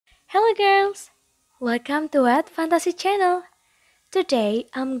Hello girls! Welcome to Ed Fantasy Channel. Today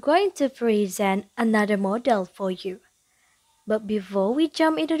I'm going to present another model for you. But before we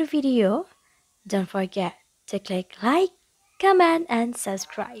jump into the video, don't forget to click like, comment and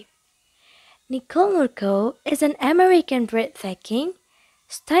subscribe. Nicole Nurko is an American breathtaking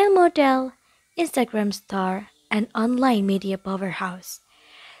style model, Instagram star, and online media powerhouse.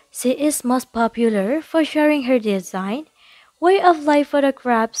 She is most popular for sharing her design, way of life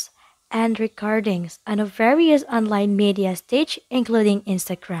photographs, and recordings on a various online media stage including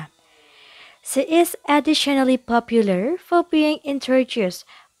Instagram. She is additionally popular for being introduced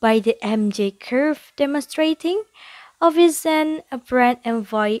by the MJ Curve demonstrating a vision, a brand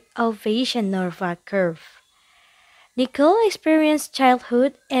envoy of Vision Nova Curve. Nicole experienced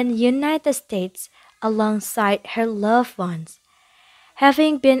childhood in United States alongside her loved ones,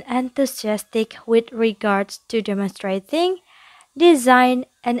 having been enthusiastic with regards to demonstrating design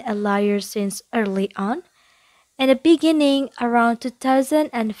and allure since early on. In the beginning, around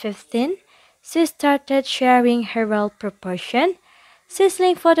 2015, she started sharing her well-proportioned,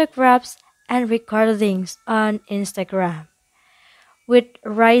 sizzling photographs and recordings on Instagram. With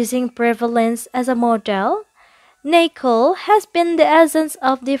rising prevalence as a model, Nicole has been the essence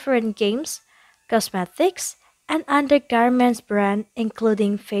of different games, cosmetics, and undergarments brands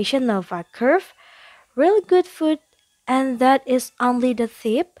including Fashion Nova Curve, Real Good Food, and that is only the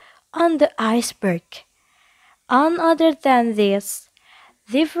tip on the iceberg. On other than this,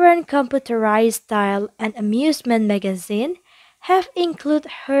 different computerized style and amusement magazine have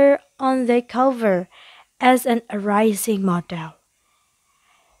included her on their cover as an rising model.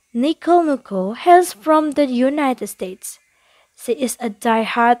 Nicole Nuko hails from the United States. She is a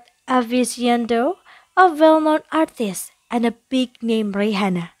die-hard aficionado of well-known artists and a big-name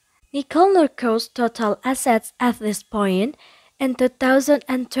Rihanna. Nicole Nurko's total assets at this point in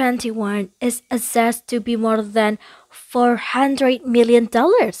 2021 is assessed to be more than $400 million,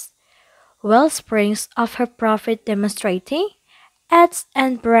 well springs of her profit demonstrating ads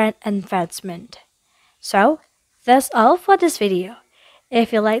and brand advancement. So, that's all for this video.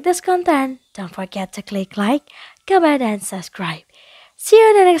 If you like this content, don't forget to click like, comment and subscribe. See you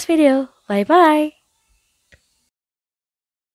in the next video. Bye bye.